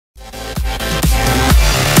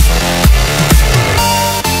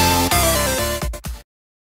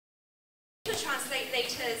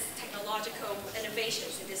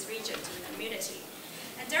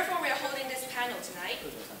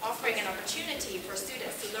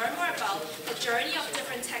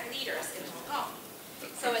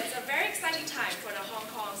So it's a very exciting time for the Hong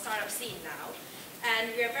Kong startup scene now. And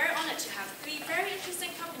we are very honored to have three very interesting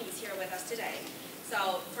companies here with us today.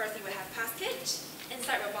 So firstly, we have PassKit,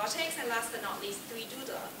 Inside Robotics, and last but not least,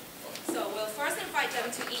 Distributor. So we'll first invite them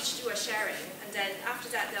to each do a sharing, and then after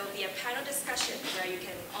that, there will be a panel discussion where you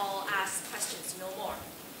can all ask questions to know more.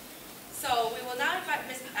 So we will now invite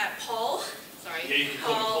Paul. Sorry, yeah, you can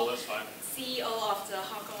call me Paul, that's fine. CEO of the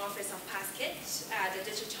Hong Kong office of PassKit, the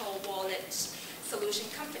digital wallet solution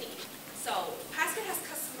company. So PassKit has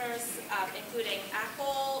customers including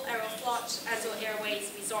Apple, Aeroflot, Azul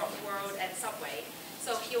Airways, Resort World, and Subway.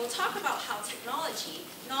 So he will talk about how technology,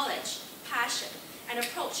 knowledge, passion, and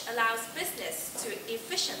approach allows business to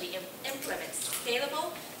efficiently implement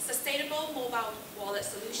scalable, sustainable mobile wallet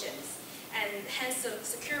solutions, and hence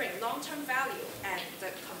securing long-term value and the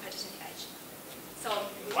competitive edge. So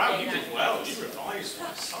wow, you did well. You revised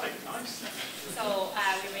my site. Nice. So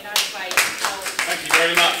we may not invite Paul. Thank you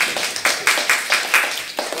very much.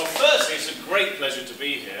 Well, firstly, it's a great pleasure to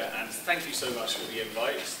be here, and thank you so much for the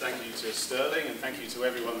invite. Thank you to Sterling, and thank you to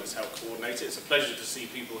everyone that's helped coordinate it. It's a pleasure to see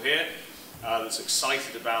people here that's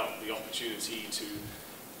excited about the opportunity to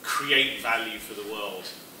create value for the world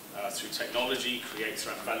through technology, create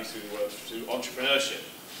value through the world through entrepreneurship.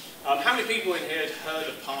 How many people in here had heard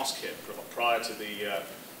of PassKit prior to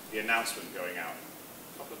the announcement going out?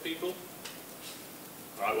 A couple of people?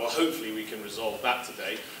 All right, well, hopefully we can resolve that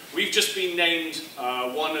today. We've just been named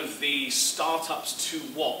one of the startups to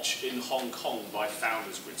watch in Hong Kong by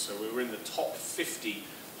Founders Grid. So we were in the top 50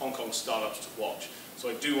 Hong Kong startups to watch. So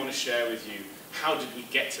I do want to share with you how did we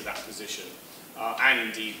get to that position and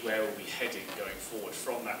indeed where are we heading going forward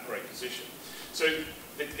from that great position. So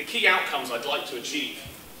the key outcomes I'd like to achieve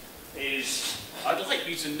is I'd like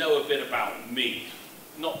you to know a bit about me.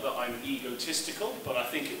 Not that I'm egotistical, but I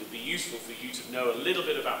think it would be useful for you to know a little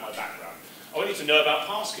bit about my background. I want you to know about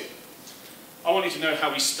PassKit. I want you to know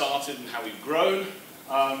how we started and how we've grown. And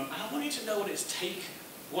I want you to know what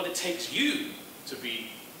it takes you to be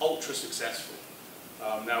ultra successful.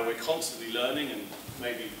 Now we're constantly learning, and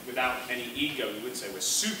maybe without any ego we would say we're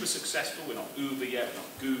super successful. We're not Uber yet, we're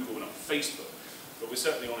not Google, we're not Facebook, but we're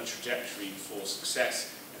certainly on a trajectory for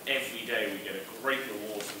success. Every day we get a great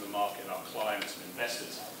reward from the market, our clients and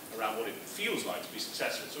investors, around what it feels like to be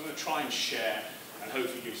successful. So I'm going to try and share and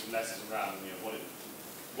hopefully give some lessons around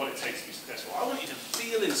what it takes to be successful. I want you to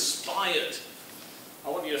feel inspired. I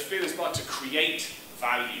want you to feel inspired to create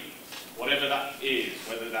value, whatever that is,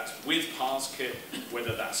 whether that's with PassKit,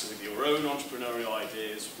 whether that's with your own entrepreneurial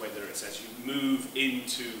ideas, whether it's as you move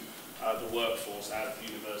into the workforce out of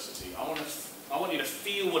university. I want you to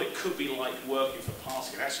feel what it could be like working for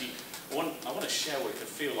PassKit. Actually, I want to share what it could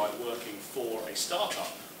feel like working for a startup,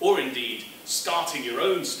 or indeed starting your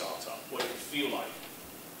own startup, what it would feel like.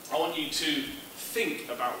 I want you to think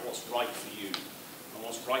about what's right for you, and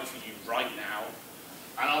what's right for you right now.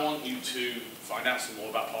 And I want you to find out some more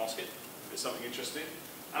about PassKit, if it's something interesting.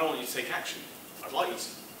 And I want you to take action. I'd like you to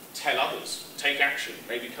tell others, take action.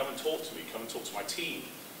 Maybe come and talk to me, come and talk to my team.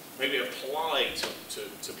 Maybe apply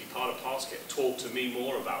to be part of PassKit. Talk to me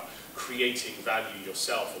more about creating value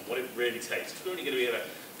yourself and what it really takes. We're only going to be able to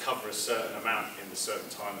cover a certain amount in the certain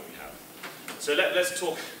time that we have. So let's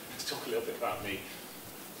talk a little bit about me.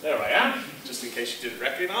 There I am, just in case you didn't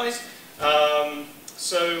recognise.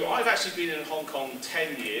 So I've actually been in Hong Kong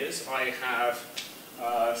 10 years. I have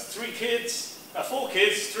 4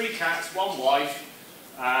 kids, 3 cats, 1 wife,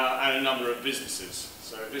 and a number of businesses.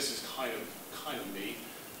 So this is kind of me.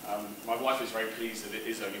 My wife is very pleased that it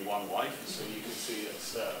is only 1 wife, so you can see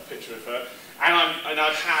it's a picture of her. And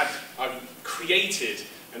I've created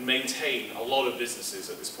and maintained a lot of businesses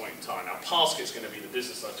at this point in time. Now, PassKit is going to be the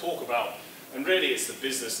business I talk about, and really it's the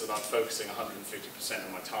business that I'm focusing 150%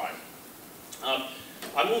 of my time.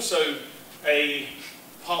 I'm also a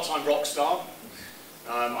part-time rock star.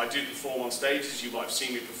 I do perform on stages. You might have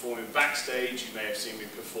seen me performing backstage. You may have seen me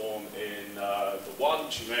perform in the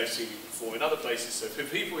Once. You may have seen me perform in other places. So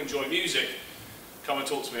if people enjoy music, come and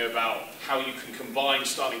talk to me about how you can combine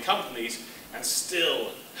starting companies and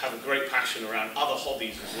still have a great passion around other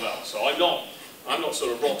hobbies as well. So I'm not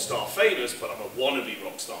sort of rock star famous, but I'm a wannabe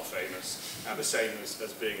rock star famous, and the same as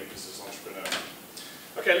being a business entrepreneur.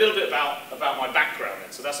 Okay, a little bit about my background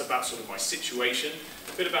then. So that's about sort of my situation,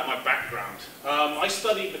 a bit about my background. I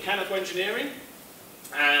studied mechanical engineering,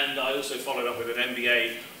 and I also followed up with an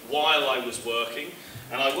MBA while I was working.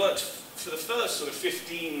 And I worked for the first sort of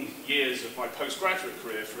 15 years of my postgraduate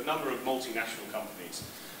career for a number of multinational companies.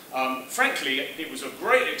 Frankly, it was a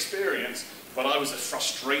great experience, but I was a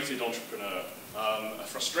frustrated entrepreneur.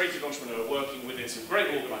 Working within some great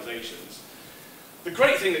organizations. The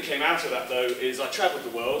great thing that came out of that, though, is I travelled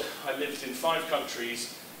the world. I lived in 5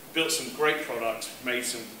 countries, built some great products, met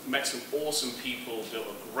some awesome people, built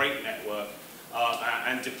a great network,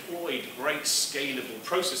 and deployed great scalable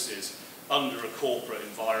processes under a corporate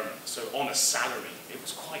environment. So on a salary, it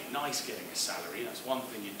was quite nice getting a salary. That's one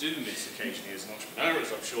thing you do miss occasionally as an entrepreneur,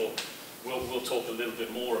 as I'm sure we'll talk a little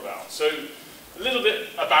bit more about. So a little bit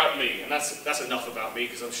about me, and that's enough about me,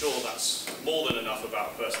 because I'm sure that's more than enough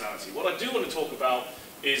about personality. What I do want to talk about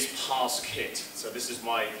is PassKit. So this is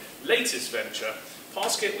my latest venture.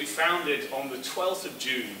 PassKit we founded on the 12th of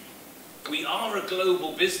June. We are a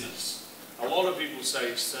global business. A lot of people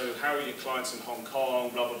say, so how are your clients in Hong Kong,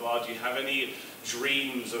 blah, blah, blah. Do you have any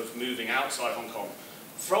dreams of moving outside Hong Kong?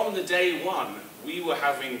 From the day one, we were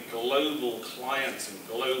having global clients and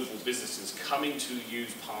global businesses coming to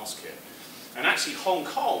use PassKit. And actually, Hong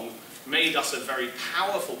Kong made us a very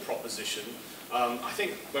powerful proposition. I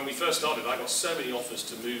think when we first started, I got so many offers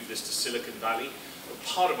to move this to Silicon Valley. But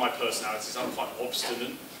part of my personality is I'm quite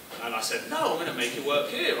obstinate. And I said, no, I'm going to make it work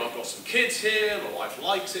here. I've got some kids here, my wife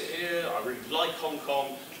likes it here, I really like Hong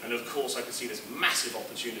Kong. And of course, I could see this massive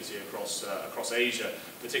opportunity across Asia,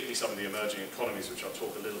 particularly some of the emerging economies, which I'll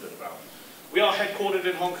talk a little bit about. We are headquartered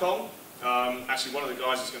in Hong Kong. Actually, one of the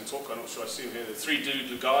guys is going to talk, I'm not sure I see him here, the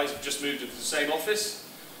 3 guys have just moved into the same office.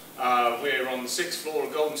 We're on the 6th floor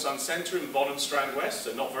of Golden Sun Centre in Bonham Strand West,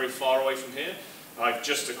 so not very far away from here. I've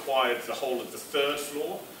just acquired the whole of the 3rd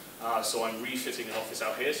floor, so I'm refitting an office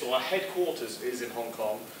out here. So our headquarters is in Hong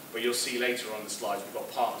Kong, but you'll see later on the slides we've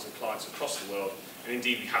got partners and clients across the world, and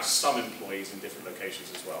indeed we have some employees in different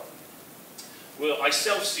locations as well. Well, I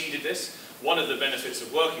self-seeded this. One of the benefits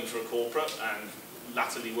of working for a corporate and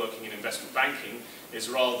latterly working in investment banking is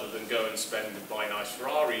rather than go and spend and buy nice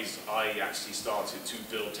Ferraris, I actually started to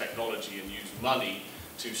build technology and use money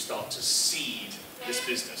to start to seed this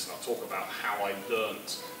business. And I'll talk about how I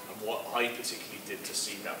learnt and what I particularly did to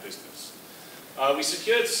seed that business. We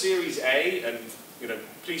secured Series A, and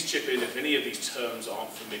please chip in if any of these terms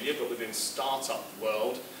aren't familiar, but within startup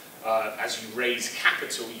world, as you raise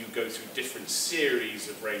capital, you go through different series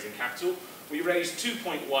of raising capital. We raised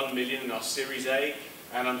 2.1 million in our Series A,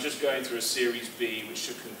 and I'm just going through a Series B, which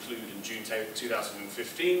should conclude in June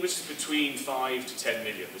 2015, which is between 5 to 10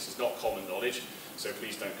 million. This is not common knowledge, so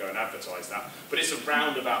please don't go and advertise that. But it's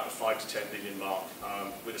around about the 5 to 10 million mark,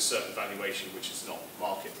 with a certain valuation which is not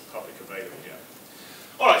public available yet.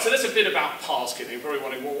 All right, so that's a bit about PassKit. You're probably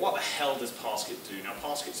wondering, well, what the hell does PassKit do? Now,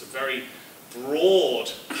 PassKit's a very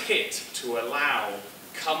broad kit to allow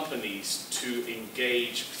companies to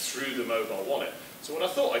engage through the mobile wallet. So what I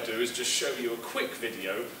thought I'd do is just show you a quick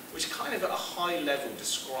video which kind of at a high level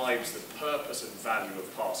describes the purpose and value of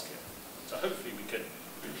PassKit. So hopefully we can,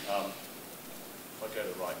 if I go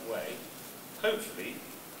the right way, hopefully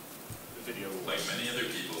the video will work. Like many other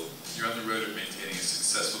people, you're on the road of maintaining a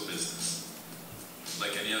successful business.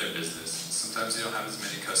 Like any other business, sometimes you don't have as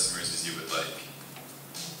many customers as you would like.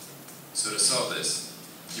 So to solve this,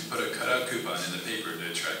 you put a cutout coupon in the paper to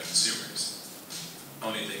attract consumers.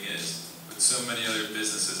 Only thing is, with so many other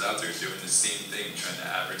businesses out there doing the same thing, trying to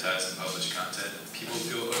advertise and publish content, people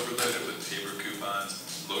feel overloaded with paper coupons,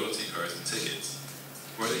 loyalty cards, and tickets.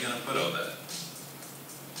 Where are they going to put all that?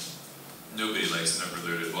 Nobody likes an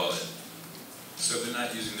overloaded wallet. So if they're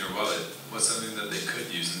not using their wallet, what's something that they could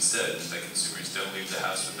use instead that consumers don't leave the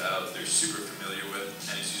house without, they're super familiar with,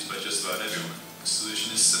 and is used by just about everyone? The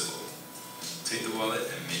solution is simple. Take the wallet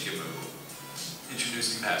and make it mobile.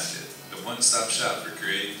 Introducing PassKit, the one-stop shop for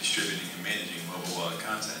creating, distributing, and managing mobile wallet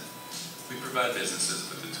content. We provide businesses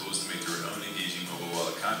with the tools to make their own engaging mobile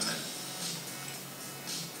wallet content.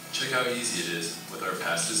 Check how easy it is with our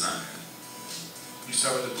Pass design. You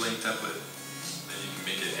start with a blank template, then you can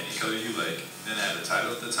make it any color you like, then add a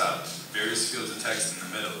title at the top, various fields of text in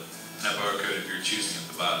the middle, and a barcode if you're choosing at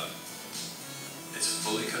the bottom. It's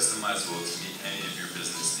fully customizable to meet any of your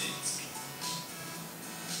business needs.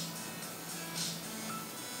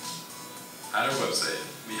 At our website,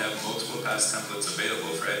 we have multiple Pass templates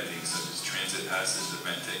available for editing, such as transit passes,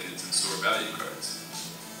 event tickets, and store value cards.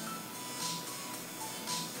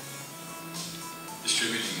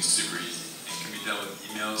 Distributing is super easy and can be done with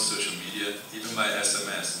emails, social media, even by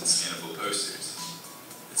SMS and scannable posters.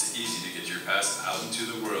 It's easy to get your Pass out into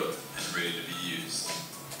the world and ready to be used.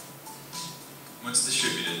 Once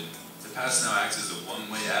distributed, the Pass now acts as a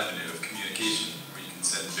one-way avenue of communication where you can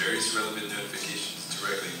send various relevant notifications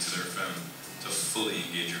directly to their phone to fully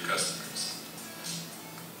engage your customers.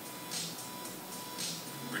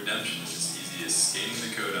 Redemption is as easy as scanning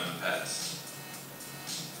the code on the Pass.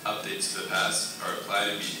 Updates to the Pass are applied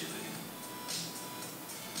immediately.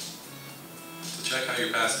 To check how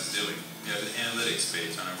your pass is doing, we have an analytics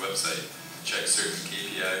page on our website to check certain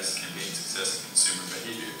KPIs, campaign success, and consumer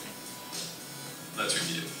behavior. Let's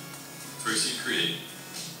review. First you create,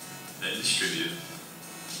 then distribute,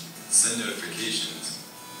 send notifications,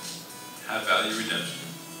 have value redemption,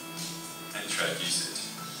 and track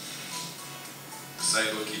usage. The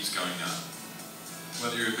cycle keeps going on.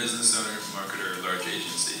 Whether you're a business owner, marketer, or large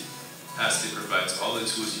agency, PassKit provides all the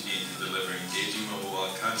tools you need to deliver engaging mobile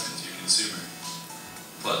wallet content to your consumer.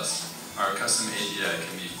 Plus, our custom API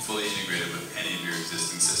can be fully integrated with any of your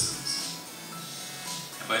existing systems.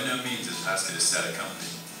 And by no means is PassKit a static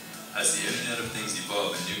company. As the Internet of Things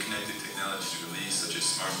evolve and new connected technologies release, such as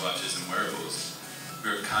smartwatches and wearables,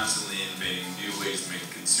 we are constantly innovating new ways to make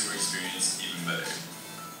the consumer experience even better.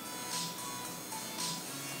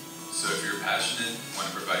 So if you're passionate,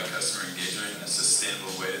 want to provide customer engagement in a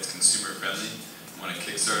sustainable way that's consumer friendly, and want to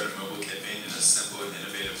kickstart a mobile campaign in a simple and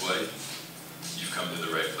innovative way, you've come to the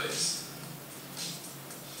right place.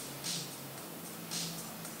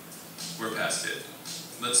 We're PassKit.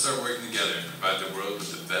 Let's start working together and provide the world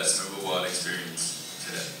with the best mobile wallet experience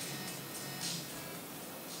today.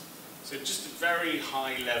 So just a very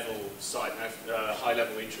high-level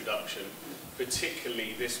high-level introduction.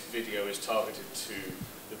 Particularly, this video is targeted to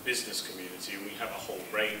the business community, and we have a whole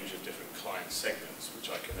range of different client segments, which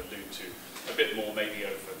I can allude to a bit more maybe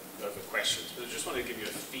over questions. But I just want to give you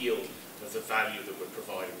a feel of the value that we're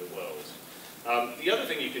providing the world. The other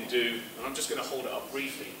thing you can do, and I'm just going to hold it up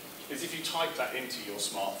briefly, is if you type that into your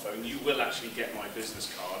smartphone, you will actually get my business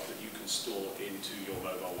card that you can store into your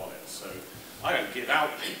mobile wallet. So I don't give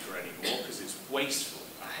out paper anymore because it's wasteful.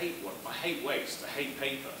 I hate waste. I hate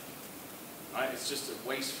paper. Right? It's just a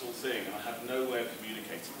wasteful thing, and I have no way of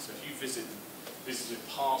communicating. So if you visited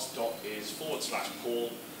pass.is/Paul,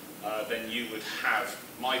 then you would have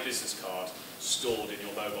my business card stored in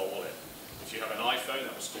your mobile wallet. If you have an iPhone,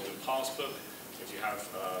 that was stored in Passbook. If you have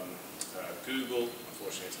Google,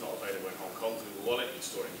 unfortunately it's not available in Hong Kong, Google Wallet, you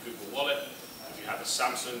store it in Google Wallet. If you have a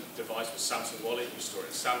Samsung device with Samsung Wallet, you store it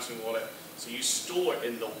in Samsung Wallet. So you store it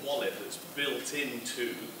in the wallet that's built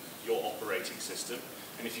into your operating system.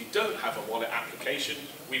 And if you don't have a wallet application,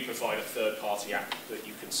 we provide a third-party app that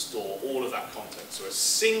you can store all of that content. So a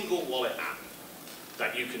single wallet app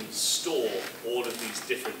that you can store all of these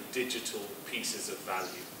different digital pieces of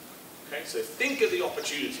value. Okay, so think of the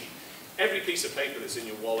opportunity. Every piece of paper that's in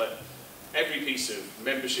your wallet, every piece of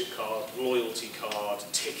membership card, loyalty card,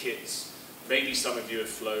 tickets. Maybe some of you have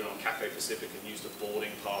flown on Cathay Pacific and used a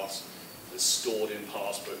boarding pass that's stored in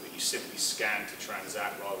Passbook that you simply scan to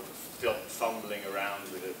transact rather than fumbling around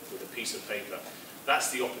with a piece of paper. That's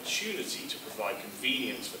the opportunity to provide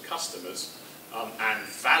convenience for customers and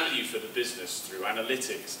value for the business through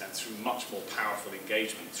analytics and through much more powerful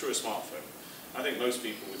engagement through a smartphone. I think most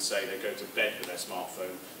people would say they go to bed with their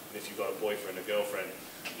smartphone, and if you've got a boyfriend or girlfriend,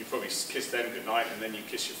 you probably kiss them goodnight and then you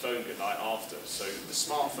kiss your phone goodnight after. So the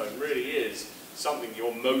smartphone really is something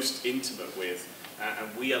you're most intimate with,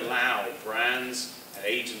 and we allow brands and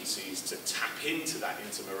agencies to tap into that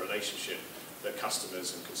intimate relationship that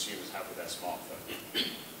customers and consumers have with their smartphone.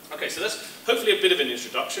 Okay, so that's hopefully a bit of an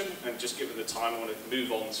introduction, and just given the time, I want to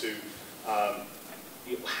move on to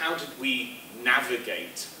how did we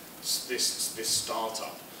navigate this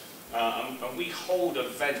startup. And we hold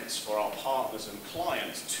events for our partners and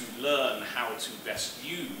clients to learn how to best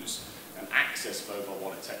use and access mobile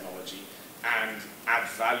wallet technology and add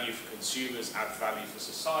value for consumers, add value for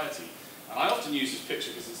society. And I often use this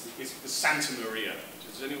picture because it's the Santa Maria.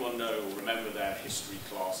 Does anyone know or remember their history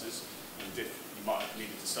classes? And if you might have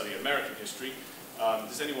needed to study American history,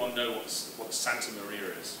 does anyone know what the Santa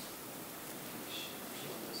Maria is?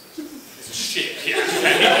 It's a ship, yeah.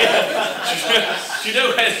 Do you know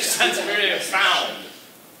where the Santa Maria is found?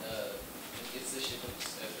 It's the ship of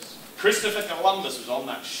Christopher Columbus was on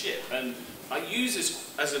that ship, and I use this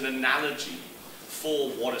as an analogy for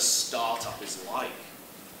what a startup is like.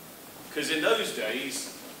 Because in those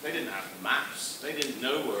days, they didn't have maps, they didn't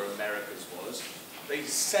know where Americas was. They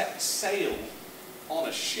set sail on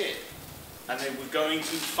a ship, and they were going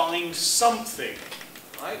to find something,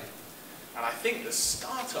 right? And I think the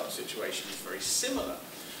startup situation is very similar.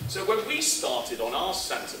 So when we started on our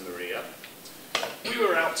Santa Maria, we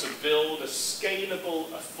were out to build a scalable,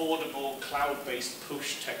 affordable, cloud-based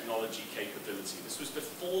push technology capability. This was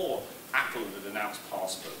before Apple had announced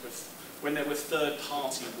Passbook, when there were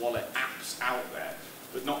third-party wallet apps out there,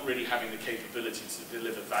 but not really having the capability to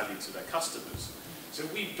deliver value to their customers. So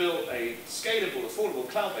we built a scalable, affordable,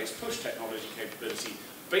 cloud-based push technology capability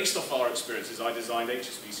based off our experiences. I designed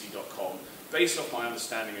hsbc.com, based off my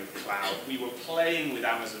understanding of cloud. We were playing with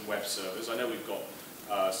Amazon Web Servers. I know we've got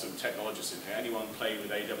some technologists in here. Anyone play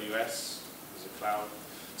with AWS as a cloud?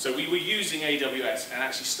 So we were using AWS and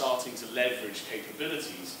actually starting to leverage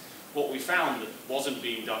capabilities. What we found that wasn't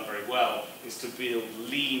being done very well is to build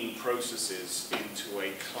lean processes into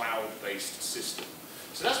a cloud-based system.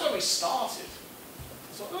 So that's where we started.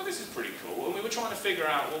 So, oh, this is pretty cool. And we were trying to figure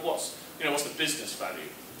out, well, what's the business value?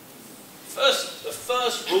 The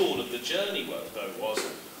first rule of the journey work, though, was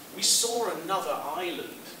we saw another island.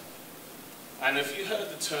 And have you heard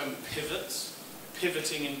the term pivot?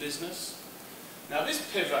 Pivoting in business? Now, this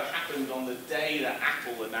pivot happened on the day that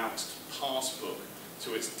Apple announced Passbook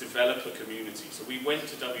to its developer community. So we went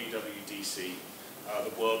to WWDC,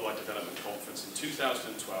 the Worldwide Development Conference, in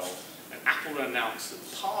 2012, and Apple announced that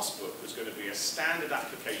Passbook was going to be a standard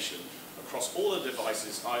application across all the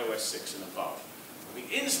devices, iOS 6 and above. And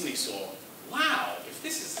we instantly saw, wow, if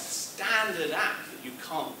this is a standard app that you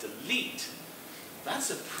can't delete, that's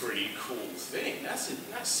a pretty cool thing. That's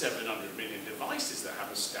 700 million devices that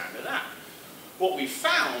have a standard app. What we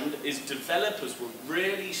found is developers were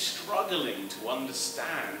really struggling to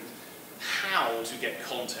understand how to get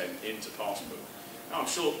content into Passbook. Now, I'm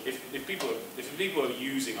sure if people are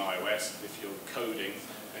using iOS, if you're coding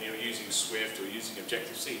and you're using Swift or using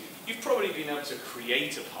Objective-C, you've probably been able to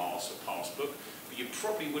create a Passbook, but you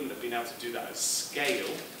probably wouldn't have been able to do that at scale,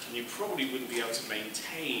 and you probably wouldn't be able to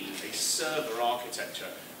maintain a server architecture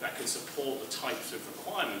that can support the types of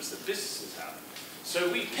requirements that businesses have.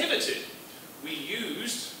 So we pivoted. We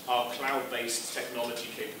used our cloud-based technology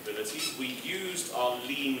capabilities, we used our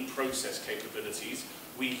lean process capabilities,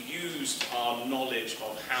 we used our knowledge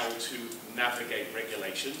of how to navigate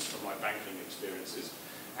regulations from my banking experiences,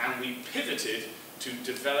 and we pivoted to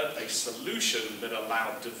develop a solution that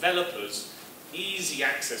allowed developers easy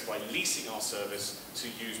access by leasing our service to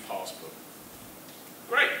use Passbook.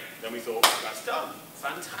 Great, then we thought, that's done,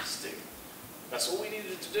 fantastic. That's all we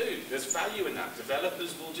needed to do. There's value in that.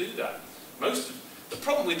 Developers will do that. The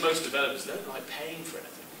problem with most developers, they don't like paying for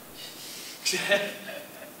anything.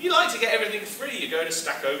 You like to get everything free. You go to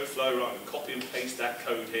Stack Overflow, right, and copy and paste that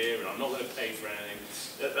code here, and I'm not going to pay for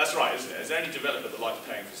anything. That's right, isn't it? Is there any developer that likes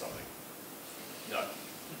paying for something? No.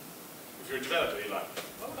 If you're a developer, you're like,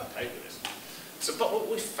 why would I pay for this? So, but what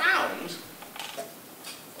we found, I'll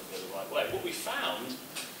go the right way, what we found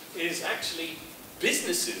is actually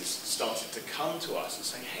businesses started to come to us and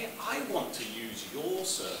say, hey, I want to use your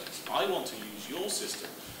service, I want to use your system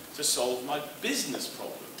to solve my business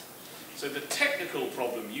problem. So the technical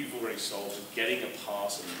problem you've already solved of getting a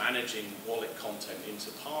pass and managing wallet content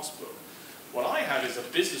into Passbook. What I have is a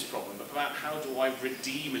business problem about how do I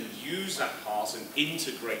redeem and use that pass and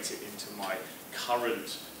integrate it into my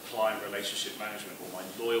current client relationship management or my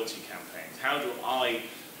loyalty campaigns. How do I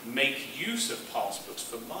make use of Passbooks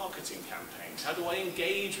for marketing campaigns? How do I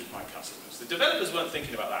engage with my customers? The developers weren't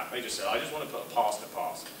thinking about that. They just said, I just want to put a pass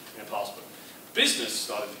in a Passbook. Business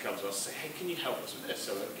started to come to us and say, hey, can you help us with this?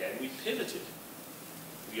 So again, we pivoted.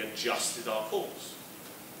 We adjusted our course.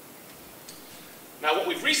 Now, what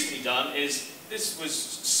we've recently done is, this was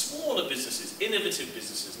smaller businesses, innovative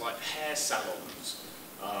businesses like hair salons,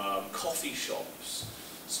 coffee shops,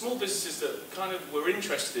 small businesses that kind of were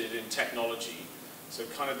interested in technology. So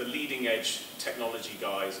kind of the leading edge technology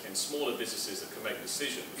guys in smaller businesses that can make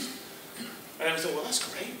decisions. And I thought, well, that's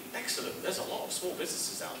great, excellent. There's a lot of small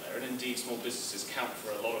businesses out there, and indeed small businesses count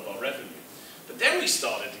for a lot of our revenue. But then we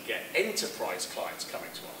started to get enterprise clients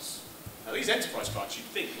coming to us. Now these enterprise clients, you'd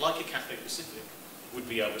think, like a Cathay Pacific, would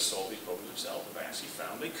be able to solve these problems themselves, but they actually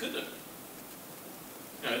found they couldn't.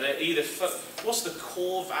 You know, they're either, what's the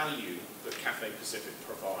core value that Cathay Pacific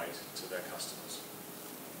provide to their customers?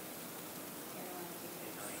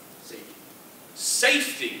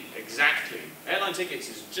 Safety, exactly. Airline tickets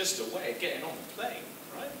is just a way of getting on the plane,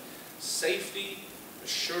 right? Safety,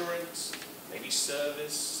 assurance, maybe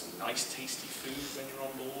service, some nice tasty food when you're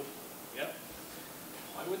on board. Yeah.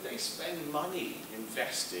 Why would they spend money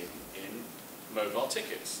investing in mobile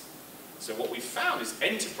tickets? So what we found is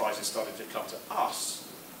enterprises started to come to us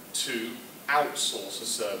to outsource a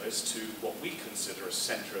service to what we consider a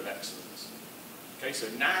center of excellence. Okay, so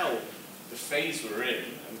now the phase we're in,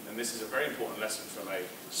 and this is a very important lesson from a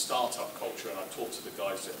startup culture, and I've talked to the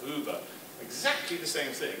guys at Uber, exactly the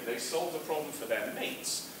same thing. They solved a problem for their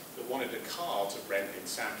mates that wanted a car to rent in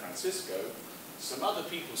San Francisco. Some other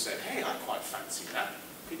people said, hey, I quite fancy that.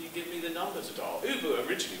 Could you give me the number to dial? Uber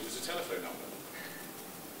originally was a telephone number.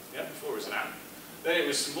 Yeah, before it was an app. Then it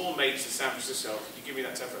was some more mates in San Francisco, could you give me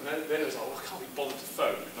that telephone? Then it was like, well, I can't be bothered to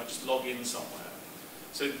phone, can I just log in somewhere?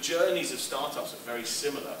 So journeys of startups are very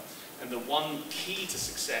similar. And the one key to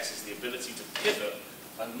success is the ability to pivot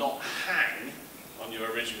and not hang on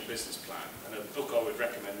your original business plan. And a book I would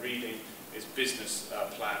recommend reading is Business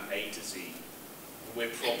Plan A to Z. We're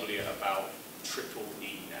probably at about triple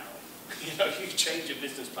E now. You know, you change your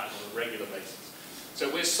business plan on a regular basis. So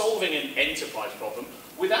we're solving an enterprise problem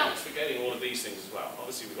without forgetting all of these things as well.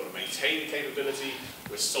 Obviously, we've got to maintain the capability,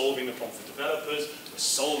 we're solving the problem for developers, we're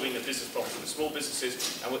solving the business problem for the small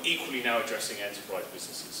businesses, and we're equally now addressing enterprise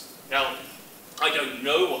businesses. Now, I don't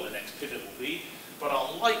know what the next pivot will be, but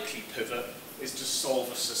our likely pivot is to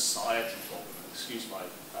solve a society problem. Excuse my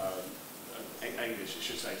English, I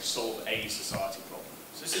should say, solve a society problem.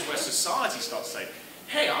 So this is where society starts saying,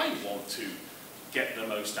 hey, I want to get the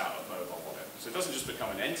most out of mobile wallet. So it doesn't just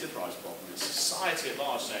become an enterprise problem, it's society at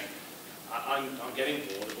large saying, I'm getting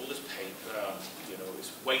bored of all this paper, you know,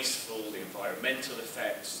 it's wasteful, the environmental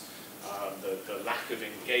effects, the lack of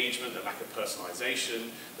engagement, the lack of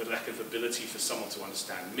personalization, the lack of ability for someone to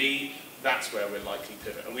understand me. That's where we're likely to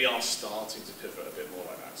pivot, and we are starting to pivot a bit more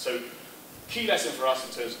like that. So key lesson for us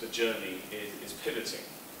in terms of the journey is pivoting.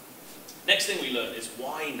 Next thing we learn is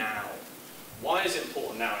why now? Why is it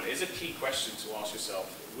important now? And it is a key question to ask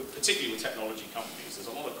yourself, particularly with technology companies. There's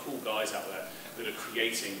a lot of cool guys out there that are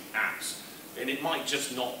creating apps, and it might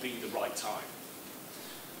just not be the right time.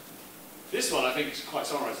 This one, I think, is quite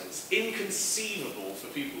summarizing. It's inconceivable for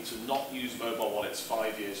people to not use mobile wallets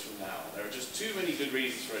 5 years from now. There are just too many good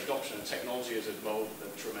reasons for adoption, and technology has evolved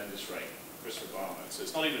at a tremendous rate. Chris Obama. So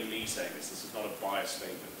it's not even me saying this. This is not a biased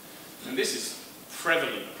statement. And this is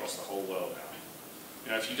prevalent across the whole world now.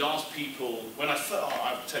 You know, if you'd ask people,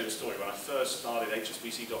 I'll tell you a story. When I first started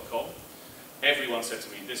hsbc.com, everyone said to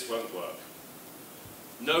me, this won't work.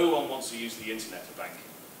 No one wants to use the internet for banking.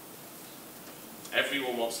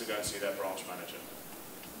 Everyone wants to go and see their branch manager.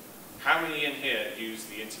 How many in here use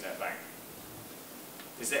the internet bank?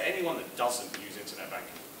 Is there anyone that doesn't use internet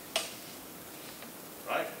banking?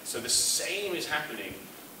 Right? So the same is happening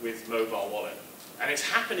with mobile wallet. And it's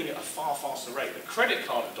happening at a far faster rate. The credit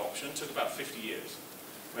card adoption took about 50 years.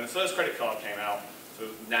 When the first credit card came out, for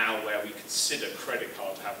now where we consider credit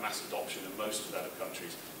card to have mass adoption in most developed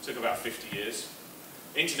countries, it took about 50 years.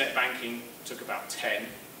 Internet banking took about 10.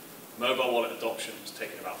 Mobile wallet adoption has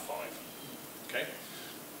taken about 5. Okay?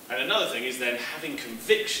 And another thing is then having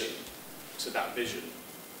conviction to that vision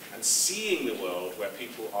and seeing the world where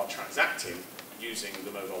people are transacting using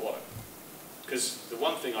the mobile wallet. Because the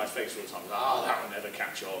one thing I face all the time is, that will never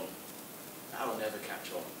catch on. That will never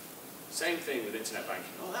catch on. Same thing with internet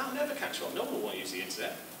banking. Oh, that will never catch on. No one will want to use the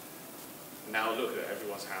internet. And now look at it,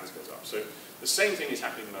 everyone's hands goes up. So the same thing is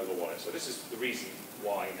happening in mobile wallet. So this is the reason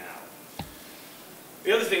why now.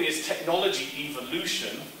 The other thing is technology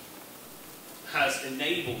evolution has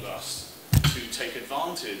enabled us to take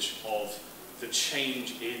advantage of the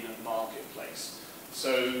change in the marketplace.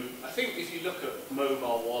 So I think if you look at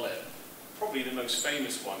mobile wallet, probably the most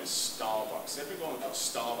famous one is Starbucks. Everyone got a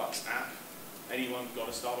Starbucks app? Anyone got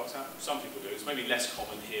a Starbucks app? Some people do. It's maybe less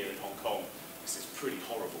common here in Hong Kong, because it's pretty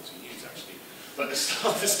horrible to use actually. But the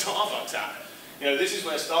Starbucks app, you know, this is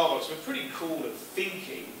where Starbucks were pretty cool at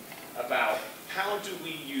thinking about how do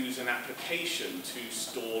we use an application to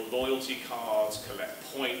store loyalty cards, collect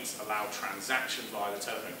points, allow transactions via the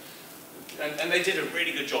telephone. And they did a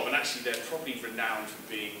really good job, and actually they're probably renowned for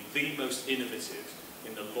being the most innovative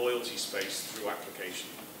in the loyalty space through application.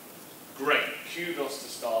 Great, kudos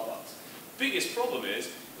to Starbucks. Biggest problem is,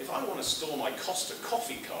 if I want to store my Costa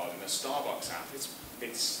Coffee card in a Starbucks app,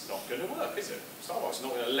 it's not going to work, is it? Starbucks is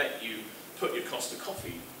not going to let you put your Costa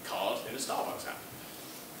Coffee card in a Starbucks app.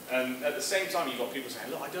 And at the same time, you've got people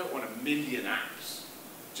saying, look, I don't want 1 million apps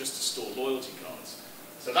just to store loyalty cards.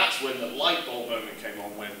 So that's when the light bulb moment came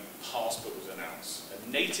on when PassKit was announced. A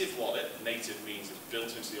native wallet, native means it's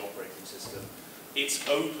built into the operating system. It's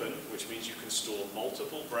open, which means you can store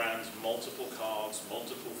multiple brands, multiple cards,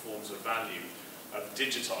 multiple forms of value, of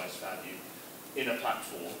digitized value in a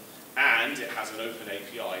platform. And it has an open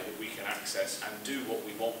API that we can access and do what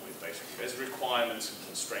we want with, basically. There's requirements and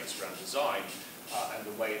constraints around design and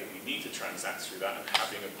the way that we need to transact through that, and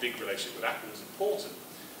having a big relationship with Apple is important.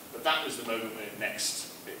 But that was the moment when it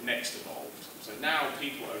next evolved. So now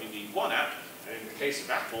people only need one app, and in the case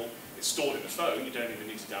of Apple, it's stored in the phone, you don't even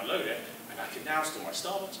need to download it, and I can now store my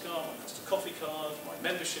Starbucks card, my Costa Coffee card, my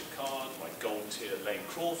membership card, my gold tier Lane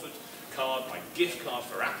Crawford card, my gift card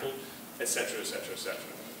for Apple, etc., etc., etc.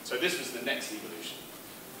 So this was the next evolution.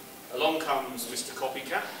 Along comes Mr.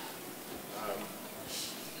 Copycat.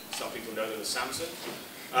 Some people know them as Samsung.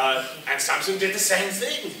 And Samsung did the same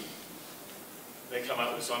thing. They come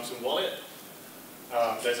out with Samsung Wallet.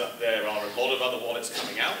 There are a lot of other wallets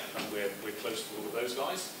coming out, and we're close to all of those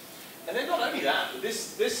guys. And then not only that, but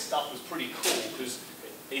this stuff was pretty cool, because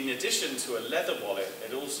in addition to a leather wallet,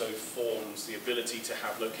 it also forms the ability to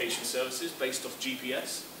have location services based off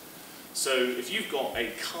GPS. So if you've got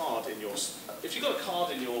a card in your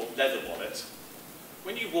leather wallet,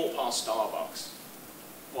 when you walk past Starbucks,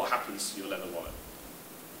 what happens to your leather wallet?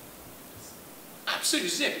 Absolutely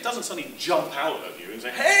zip. It doesn't suddenly jump out at you and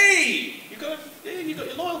say, "Hey, you got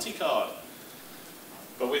your loyalty card."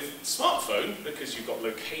 But with smartphone, because you've got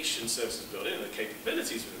location services built in and the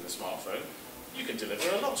capabilities within the smartphone, you can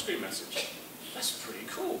deliver a lock screen message. That's pretty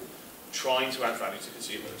cool. Trying to add value to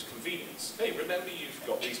consumers, convenience. Hey, remember you've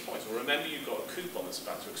got these points, or remember you've got a coupon that's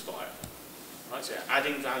about to expire. Right, so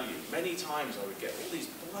adding value. Many times I would get all these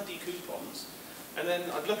bloody coupons, and then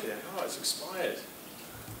I'd look at it, oh, it's expired.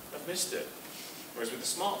 I've missed it. Whereas with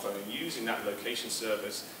the smartphone, and using that location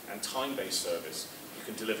service and time-based service, you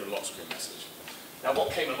can deliver a lock screen message. Now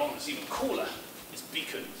what came along that's even cooler is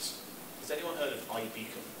beacons. Has anyone heard of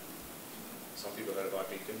iBeacon? Some people have heard of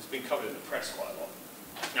iBeacon. It's been covered in the press quite a lot.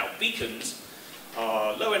 Now beacons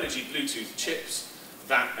are low-energy Bluetooth chips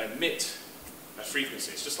that emit a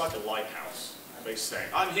frequency. It's just like a lighthouse. Basically saying,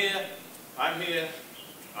 I'm here, I'm here,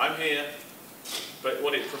 I'm here. But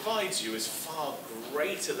what it provides you is far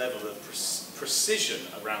greater level of precision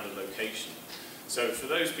around the location. So for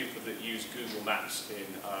those people that use Google Maps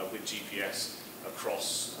with GPS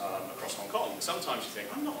across Hong Kong, sometimes you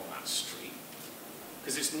think, I'm not on that street,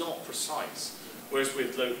 because it's not precise. Whereas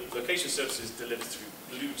with location services delivered through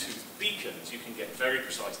Bluetooth beacons, you can get very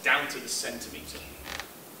precise, down to the centimetre.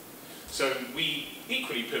 So we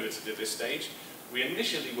equally pivoted at this stage. We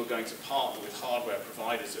initially were going to partner with hardware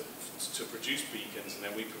providers to produce beacons, and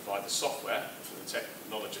then we provide the software. For the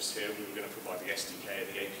technologists here, we were going to provide the SDK and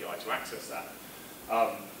the API to access that.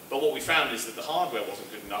 But what we found is that the hardware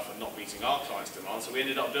wasn't good enough and not meeting our clients' demand, so we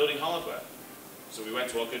ended up building hardware. So we went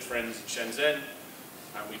to our good friends in Shenzhen,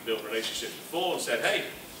 and we built relationships before and said, hey,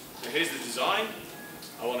 here's the design.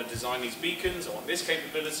 I want to design these beacons, I want this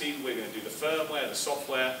capability, we're going to do the firmware, the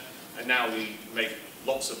software, and now we make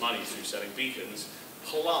lots of money through selling beacons,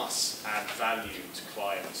 plus add value to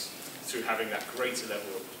clients through having that greater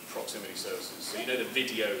level of proximity services. So you know the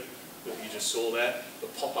video that you just saw there, the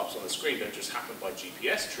pop-ups on the screen don't just happen by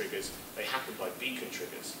GPS triggers, they happen by beacon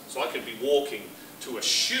triggers. So I could be walking to a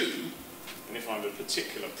shoe, and if I'm a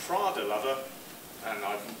particular Prada lover, and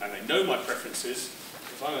they know my preferences,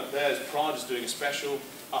 if I'm up there, Prada's doing a special,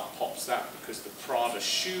 up pops that because the Prada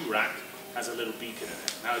shoe rack has a little beacon in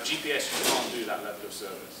it. Now, a GPS, you can't do that level of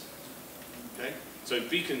service. Okay? So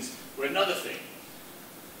beacons were another thing.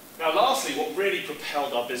 Now, lastly, what really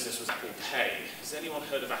propelled our business was Apple Pay. Has anyone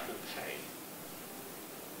heard of Apple Pay?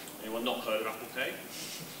 Anyone not heard of Apple Pay?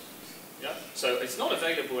 Yeah? So it's not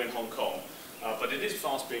available in Hong Kong, but it is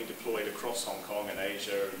fast being deployed across Hong Kong and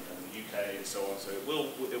Asia and the UK and so on. So it will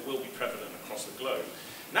be prevalent across the globe.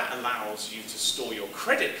 And that allows you to store your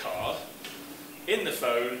credit card in the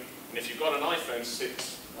phone. And if you've got an iPhone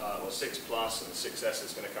 6 or 6 Plus and the 6S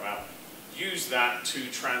is going to come out, use that to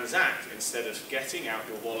transact instead of getting out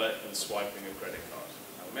your wallet and swiping a credit card.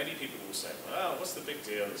 Now, many people will say, well, what's the big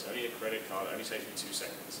deal? It's only a credit card. It only takes me 2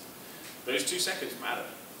 seconds. Those 2 seconds matter.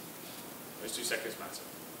 Those 2 seconds matter.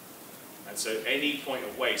 And so any point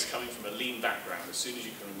of waste coming from a lean background, as soon as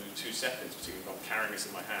you can remove 2 seconds, particularly if I'm carrying this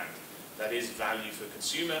in my hand, that is value for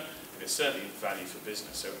consumer, and it's certainly value for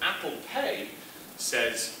business. So Apple Pay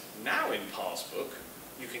says, now in Passbook,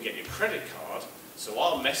 you can get your credit card, so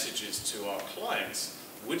our messages to our clients,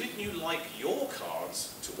 wouldn't you like your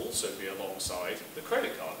cards to also be alongside the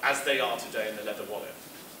credit card, as they are today in the leather wallet?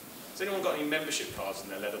 Has anyone got any membership cards in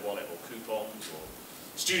their leather wallet, or coupons, or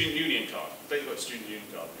student union card? I bet you've got a student union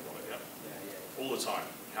card in your wallet, yeah? Yeah. All the time,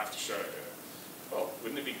 you have to show it here. Well,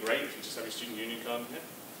 wouldn't it be great if you just have your student union card in here?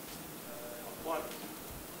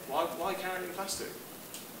 Why carry it in plastic?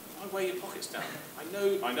 Why weigh your pockets down?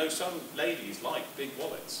 I know some ladies like big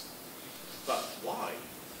wallets, but why?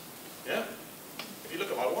 Yeah? If you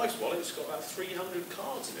look at my wife's wallet, it's got about 300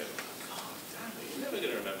 cards in it. God damn it, you're never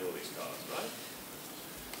going to remember all these cards, right?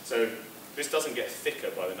 So this doesn't get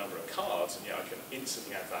thicker by the number of cards, and yet I can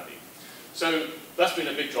instantly add value. So that's been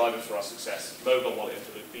a big driver for our success, mobile wallet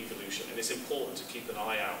evolution, and it's important to keep an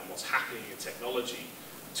eye out on what's happening in technology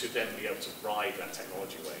to then be able to ride that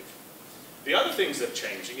technology wave. The other things that are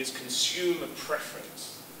changing is consumer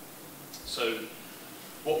preference. So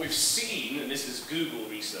what we've seen, and this is Google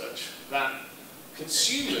research, that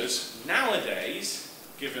consumers nowadays,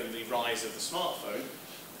 given the rise of the smartphone,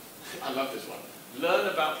 I love this one, learn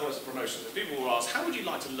about products and promotions. And people will ask, how would you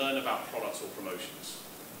like to learn about products or promotions?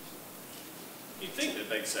 You'd think that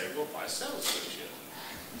they'd say, well, by a sales switch, you know.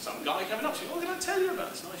 Some guy coming up to you, what can I tell you about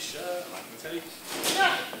this nice shirt? And I can tell you,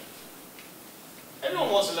 yeah.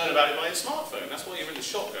 Everyone wants to learn about it by a smartphone. That's why you're in the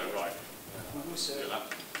shop going, right, I'm going to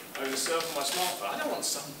surf on my smartphone. I don't want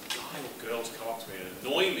some guy or girl to come up to me and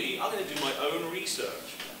annoy me. I'm going to do my own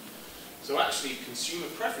research. So actually, consumer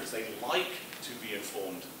preference, they like to be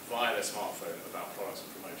informed via their smartphone about products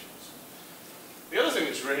and promotions. The other thing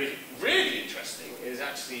that's really, really interesting is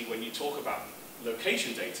actually when you talk about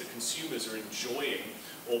location data, consumers are enjoying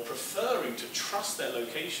or preferring to trust their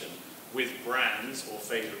location with brands or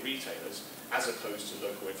favorite retailers as opposed to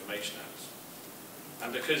local information apps.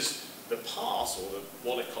 And because the pass or the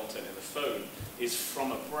wallet content in the phone is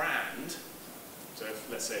from a brand, so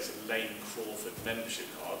if, let's say it's a Lane Crawford membership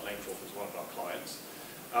card, Lane Crawford is one of our clients,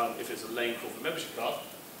 if it's a Lane Crawford membership card,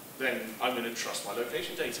 then I'm going to trust my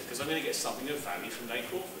location data because I'm going to get something of value from Lane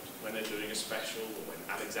Crawford when they're doing a special, or when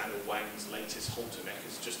Alexander Wang's latest halter neck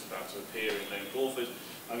is just about to appear in Lane Crawford,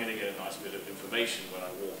 I'm going to get a nice bit of information when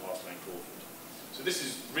I walk past Lane Crawford. So this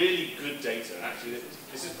is really good data. Actually,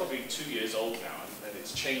 this is probably 2 years old now, and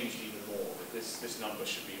it's changed even more. But this number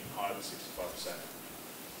should be higher than 65%.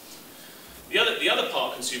 The other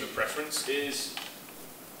part of consumer preference is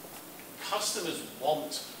customers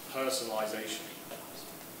want personalization.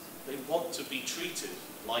 They want to be treated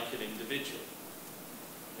like an individual.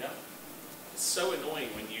 Yeah? It's so annoying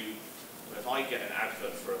when if I get an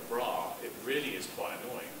advert for a bra, it really is quite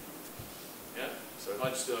annoying. Yeah? So if I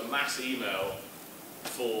just do a mass email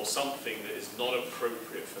for something that is not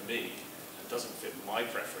appropriate for me and doesn't fit my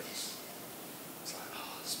preference, it's like,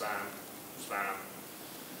 oh, spam, spam.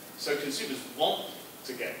 So consumers want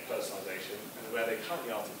to get personalization, and where they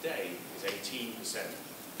currently are today is 18%.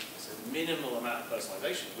 It's a minimal amount of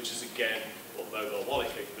personalization, which is again what mobile wallet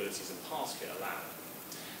capabilities and PassKit allow.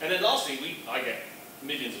 And then lastly, I get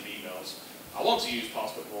millions of emails. I want to use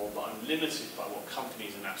Passbook more, but I'm limited by what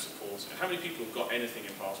companies and apps support. And how many people have got anything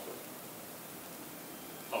in Passbook?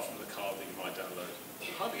 Apart from the card that you might download.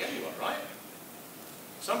 Hardly anyone, right?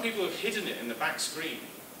 Some people have hidden it in the back screen.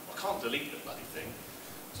 I can't delete the bloody thing,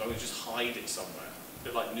 so I'm going to just hide it somewhere. A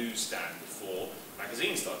bit like Newsstand before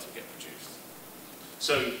magazines started to get produced.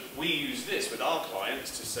 So we use this with our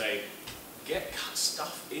clients to say, get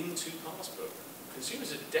stuff into Passbook.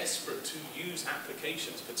 Consumers are desperate to use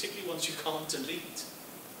applications, particularly ones you can't delete.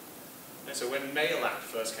 And so when Mail app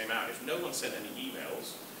first came out, if no one sent any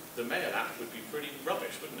emails, the Mail app would be pretty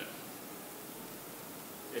rubbish, wouldn't it?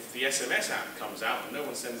 If the SMS app comes out and no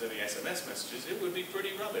one sends any SMS messages, it would be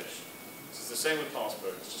pretty rubbish. It's the same with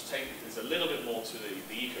Passbook. It's just there's a little bit more to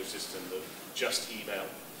the ecosystem than just email.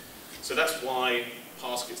 So that's why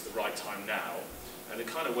PassKit's the right time now. And the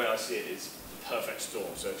kind of way I see it is the perfect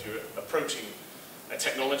storm. So if you're approaching a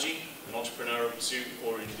technology, an entrepreneurial pursuit,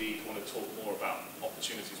 or indeed want to talk more about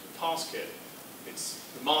opportunities with PassKit,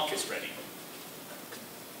 the market's ready,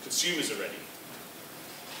 consumers are ready,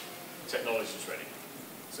 technology's ready.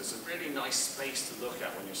 So it's a really nice space to look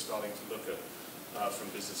at when you're starting to look at from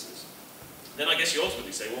businesses. Then I guess you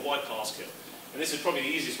ultimately say, well, why PassKit? And this is probably the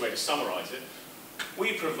easiest way to summarize it.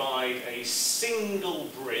 We provide a single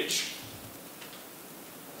bridge.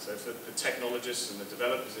 So for the technologists and the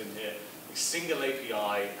developers in here, a single API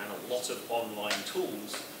and a lot of online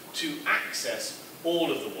tools to access all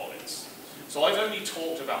of the wallets. So I've only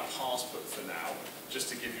talked about Passbook for now, just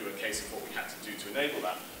to give you a case of what we had to do to enable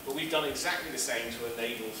that. But we've done exactly the same to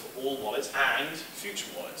enable for all wallets and future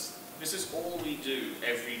wallets. This is all we do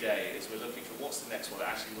every day, is we're looking for what's the next wallet.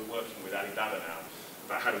 Actually, we're working with Alibaba now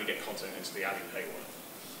about how do we get content into the Alipay wallet.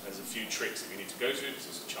 There's a few tricks that we need to go through because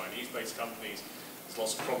it's a Chinese-based company. There's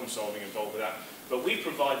lots of problem solving involved with that. But we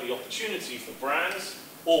provide the opportunity for brands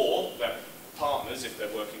or their partners, if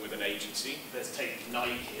they're working with an agency. Let's take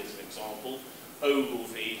Nike as an example.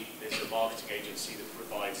 Ogilvy is a marketing agency that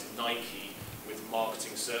provides Nike with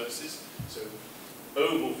marketing services. So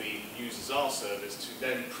Ogilvy uses our service to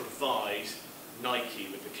then provide Nike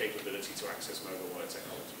with the capability to access mobile wallet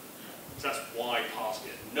technology. So that's why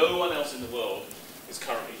PassKit. No one else in the world is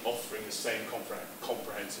currently offering the same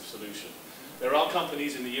comprehensive solution. There are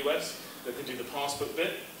companies in the US that can do the Passbook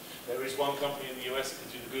bit. There is one company in the US that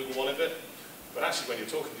can do the Google Wallet bit. But actually, when you're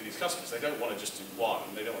talking to these customers, they don't want to just do one.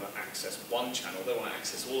 They don't want to access one channel. They want to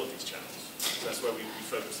access all of these channels. So that's where we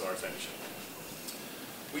focus our attention.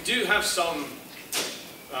 We do have some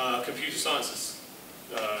computer sciences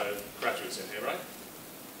graduates in here, right?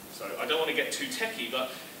 So I don't want to get too techie,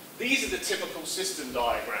 but these are the typical system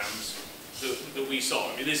diagrams that we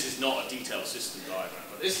saw. I mean, this is not a detailed system diagram,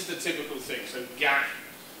 but this is the typical thing. So Gap,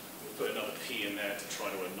 we'll put another P in there to try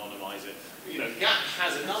to anonymize it. You know, Gap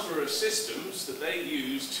has a number of systems that they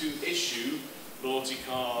use to issue loyalty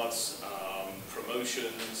cards,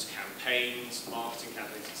 promotions, campaigns, marketing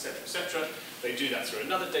campaigns, etc., etc. They do that through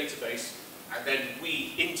another database, and then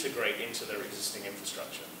we integrate into their existing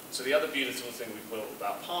infrastructure. So the other beautiful thing we've built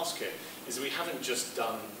about PassKit is that we haven't just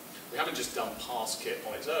done PassKit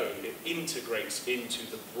on its own. It integrates into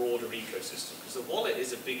the broader ecosystem, because the wallet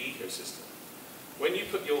is a big ecosystem. When you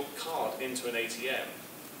put your card into an ATM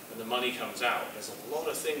and the money comes out, there's a lot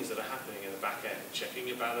of things that are happening in the back end. Checking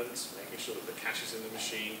your balance, making sure that the cash is in the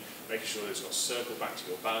machine, making sure that it's got circled back to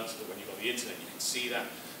your balance, so that when you've got the internet you can see that.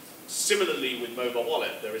 Similarly with mobile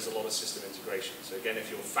wallet, there is a lot of system integration. So again,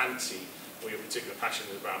 if you're fancy or you're particularly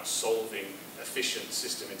passionate about solving efficient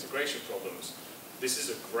system integration problems, this is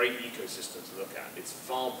a great ecosystem to look at. It's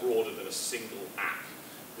far broader than a single app.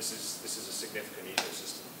 This is a significant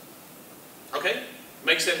ecosystem. Okay,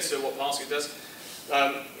 makes sense to what PassKit does.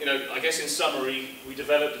 I guess in summary, we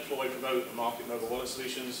develop, deploy, promote, and market mobile wallet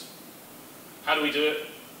solutions. How do we do it?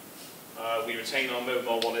 We retain our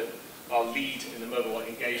mobile wallet, our lead in the mobile wallet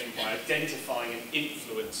engagement by identifying and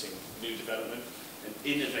influencing new development and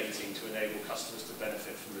innovating to enable customers to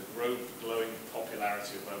benefit from the growing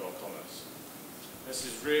popularity of mobile commerce. This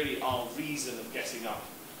is really our reason of getting up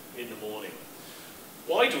in the morning.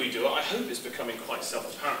 Why do we do it? I hope it's becoming quite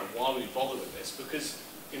self-apparent of why we bother with this, because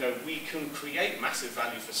we can create massive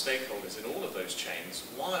value for stakeholders in all of those chains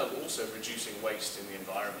while also reducing waste in the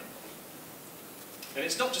environment. And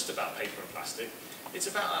it's not just about paper and plastic, it's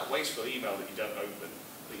about that wasteful email that you don't open,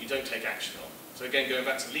 that you don't take action on. So again, going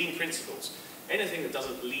back to lean principles, anything that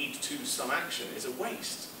doesn't lead to some action is a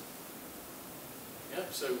waste. Yeah?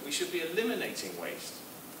 So we should be eliminating waste.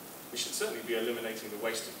 We should certainly be eliminating the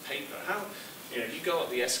waste of paper. You go up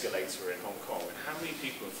the escalator in Hong Kong, and how many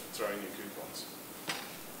people are throwing you coupons?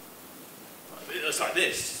 It's like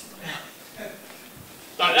this.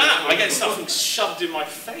 Like that. I get stuff shoved in my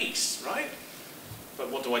face, right? But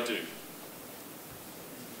what do I do?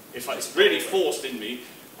 If it's really forced in me,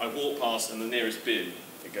 I walk past and the nearest bin,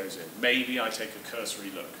 it goes in. Maybe I take a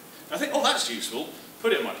cursory look. And I think, oh, that's useful.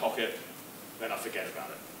 Put it in my pocket, then I forget about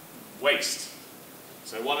it. Waste.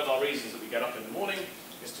 So one of our reasons that we get up in the morning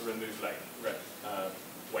is to remove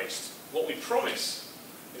waste. What we promise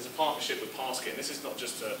is a partnership with PassKit. This is not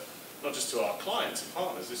just to our clients and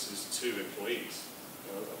partners, this is to employees.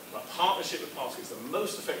 A partnership with PassKit is the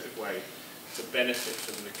most effective way to benefit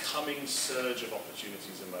from the coming surge of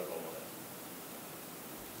opportunities in mobile wallet.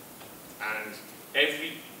 And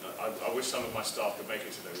I wish some of my staff could make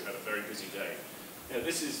it today. We've had a very busy day.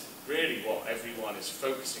 This is really what everyone is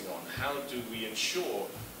focusing on. How do we ensure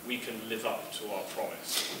we can live up to our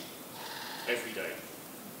promise every day?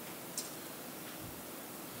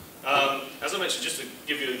 As I mentioned, just to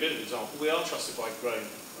give you a bit of an example, we are trusted by growing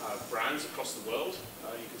brands across the world.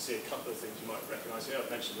 You can see a couple of things you might recognise here. I've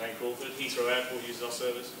mentioned Lane Crawford, Heathrow Airport uses our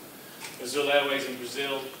service, Azul Airways in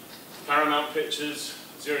Brazil, Paramount Pictures,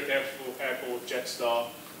 Zurich Airport, Jetstar.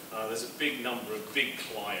 There's a big number of big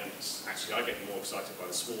clients. Actually, I get more excited by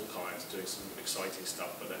the small clients doing some exciting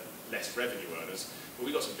stuff, but they're less revenue earners. But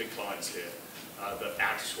we've got some big clients here that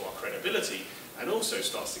add to our credibility and also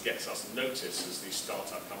starts to get us noticed as these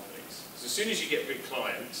startup companies. So as soon as you get big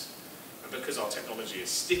clients, and because our technology is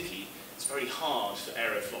sticky, it's very hard for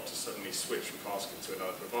Aeroflot to suddenly switch from PassKit to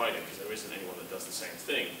another provider because there isn't anyone that does the same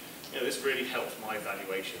thing. This really helps my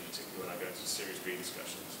valuation, particularly when I go into Series B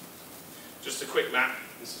discussions. Just a quick map.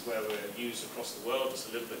 This is where we're used across the world. It's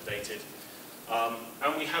a little bit dated.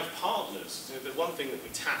 And we have partners. The one thing that we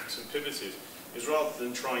tapped and pivoted is rather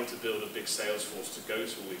than trying to build a big sales force to go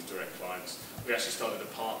to all these direct clients, we actually started to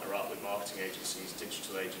partner up with marketing agencies,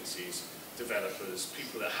 digital agencies, developers,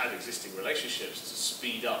 people that had existing relationships to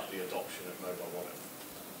speed up the adoption of mobile wallet.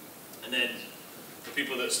 And then for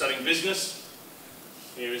people that are studying business,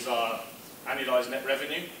 here is our annualized net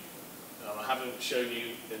revenue. I haven't shown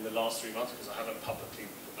you in the last 3 months because I haven't publicly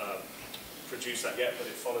produced that yet, but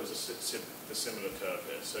it follows a similar curve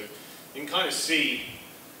here. So you can kind of see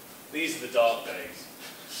these are the dark days.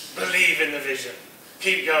 Believe in the vision.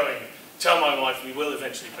 Keep going. Tell my wife we will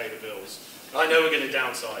eventually pay the bills. I know we're going to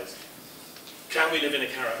downsize. Can we live in a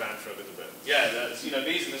caravan for a little bit? Yeah, this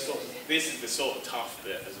is the sort of tough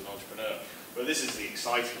bit as an entrepreneur. But this is the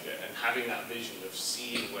exciting bit, and having that vision of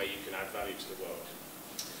seeing where you can add value to the world.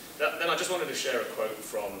 Then I just wanted to share a quote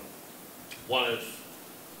from one of,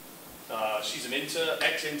 she's an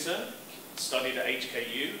ex-intern, studied at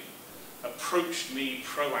TecHKU, approached me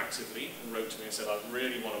proactively and wrote to me and said, I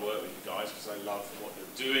really want to work with you guys because I love what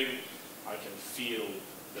you're doing. I can feel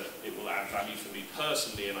that it will add value for me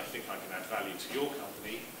personally, and I think I can add value to your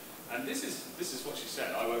company. And this is what she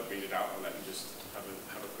said. I won't read it out. I'll let you just have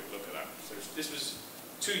a quick look at that. So this was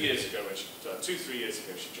 2 years ago when 3 years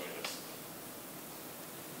ago she joined us.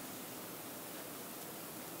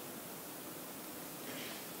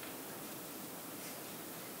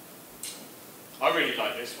 I really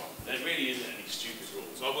like this one. There really isn't any stupid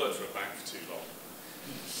rules. I worked for a bank for too long.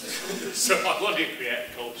 So I want to create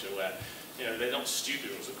a culture where, you know, they're not stupid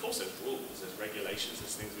rules. Of course there's rules, there's regulations,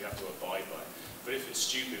 there's things we have to abide by. But if it's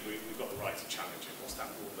stupid, we've got the right to challenge it. What's that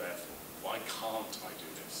rule there for? Why can't I do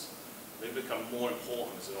this? They become more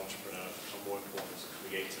important as an entrepreneur, become more important as a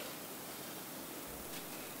creator.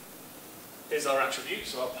 Here's our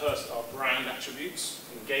attributes, our brand attributes: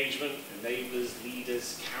 engagement, enablers,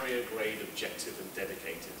 leaders, carrier grade, objective, and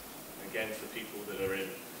dedicated. And again, for people that are in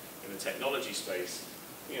the technology space,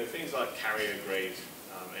 you know, things like carrier grade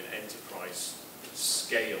and enterprise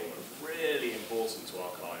scale are really important to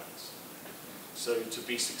our clients. So to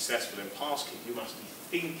be successful in PassKit, you must be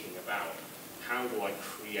thinking about, how do I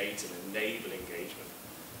create and enable engagement?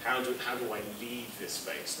 How do I lead this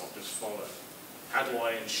space, not just follow? How do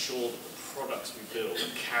I ensure that the products we build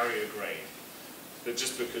are carrier grade? That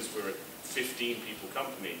just because we're a 15-people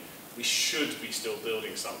company, we should be still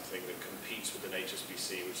building something that competes with an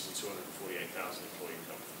HSBC, which is a 248,000 employee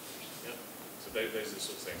company. Yep. So those are the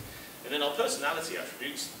sort of things. And then our personality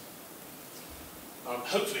attributes,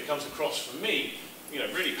 hopefully it comes across from me, you know,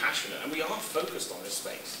 really passionate, and we are focused on this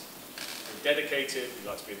space. We're dedicated, we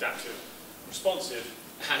like to be adaptive, responsive,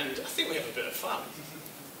 and I think we have a bit of fun.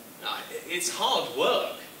 It's hard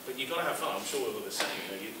work, but you've got to have fun. I'm sure we're all the same.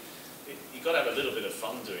 You've got to have a little bit of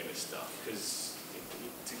fun doing this stuff, because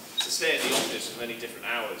to stay at the office for many different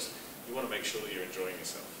hours, you want to make sure that you're enjoying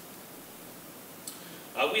yourself.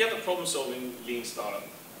 We have a problem-solving lean startup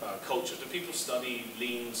culture. Do people study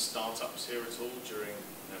lean startups here at all during,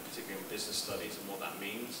 particularly in business studies, and what that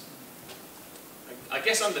means? I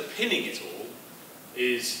guess underpinning it all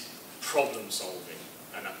is problem-solving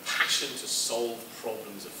and a passion to solve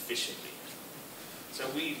problems efficiently. So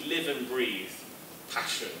we live and breathe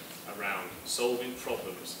passion around solving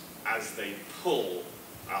problems as they pull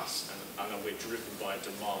us, and we're driven by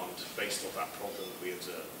demand based on that problem that we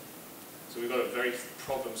observe. So we've got a very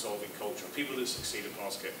problem-solving culture, and people that succeed at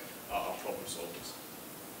PassKit are problem solvers.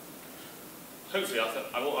 Hopefully,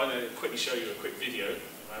 I want to quickly show you a quick video,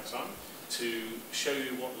 if I have time, to show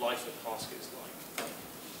you what life at PassKit is like.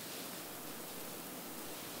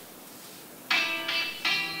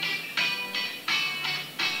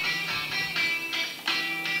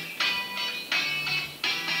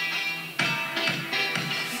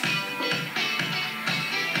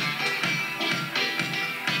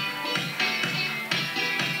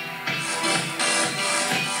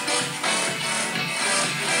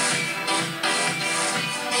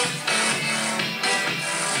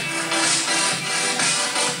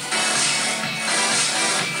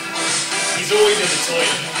 He's always in the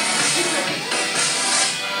toilet.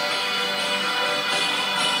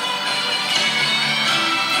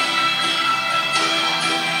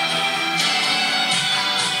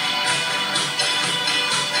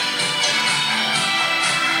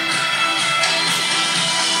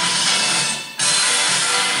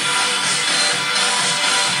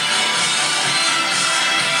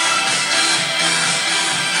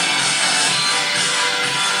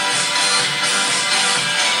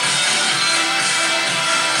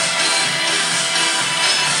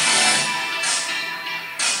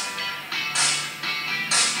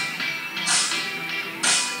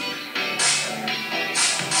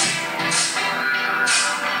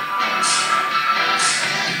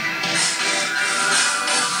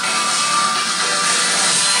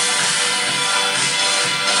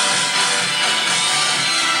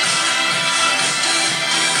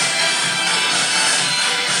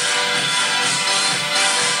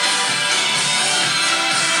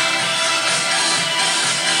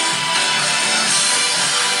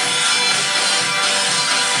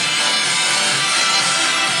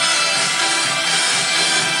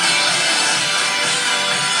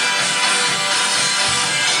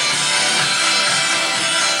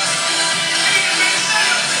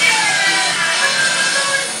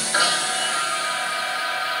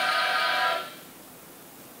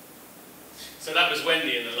 So that was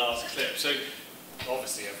Wendy in the last clip. So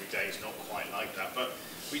obviously every day is not quite like that, but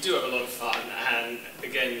we do have a lot of fun. And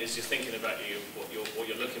again, as you're thinking about what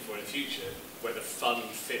you're looking for in the future, whether fun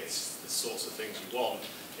fits the sorts of things you want,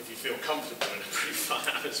 if you feel comfortable in a pretty fun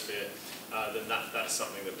atmosphere, then that's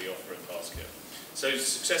something that we offer at PassKit. So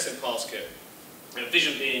success in PassKit.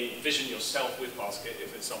 Vision yourself with PassKit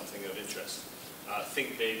if it's something of interest.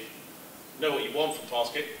 Think big, know what you want from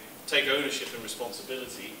PassKit, take ownership and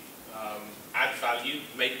responsibility, add value,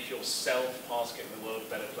 make yourself, PassKit, in the world a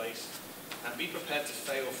better place, and be prepared to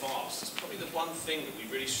fail fast. It's probably the one thing that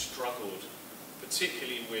we really struggled,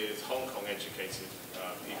 particularly with Hong Kong educated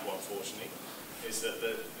people, unfortunately, is that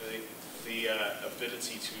the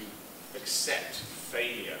ability to accept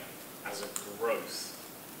failure as a growth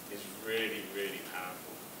is really, really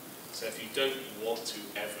powerful. So if you don't want to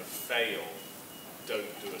ever fail,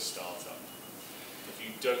 don't do a startup. If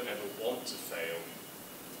you don't ever want to fail,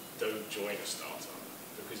 don't join a startup.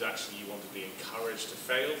 Because actually you want to be encouraged to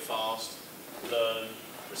fail fast, learn,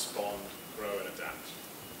 respond, grow and adapt.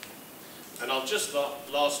 And I'll just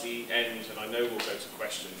lastly end, and I know we'll go to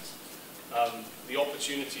questions, the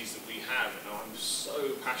opportunities that we have, and I'm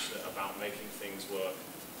so passionate about making things work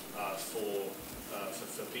for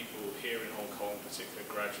people here in Hong Kong, particularly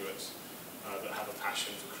graduates that have a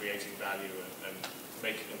passion for creating value and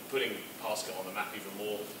putting PassKit on the map even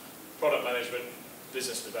more. Product management,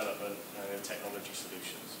 business development, and technology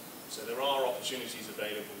solutions. So there are opportunities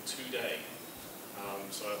available today.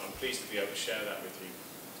 So I'm pleased to be able to share that with you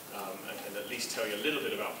and at least tell you a little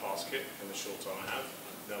bit about PassKit in the short time I have.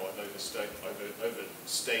 No, I've overstayed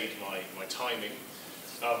my timing.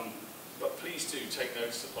 But please do take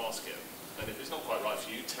notice of PassKit. And if it's not quite right for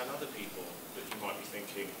you, tell other people that you might be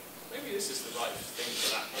thinking, maybe this is the right thing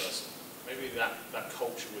for that person. Maybe that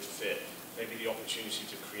culture would fit. Maybe the opportunity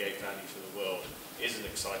to create value for the world is an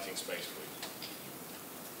exciting space for you.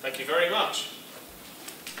 Thank you very much.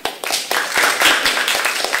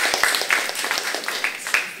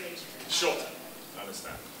 Sure, I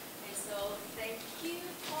understand. Okay, so thank you,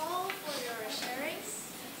 Paul, for your sharing.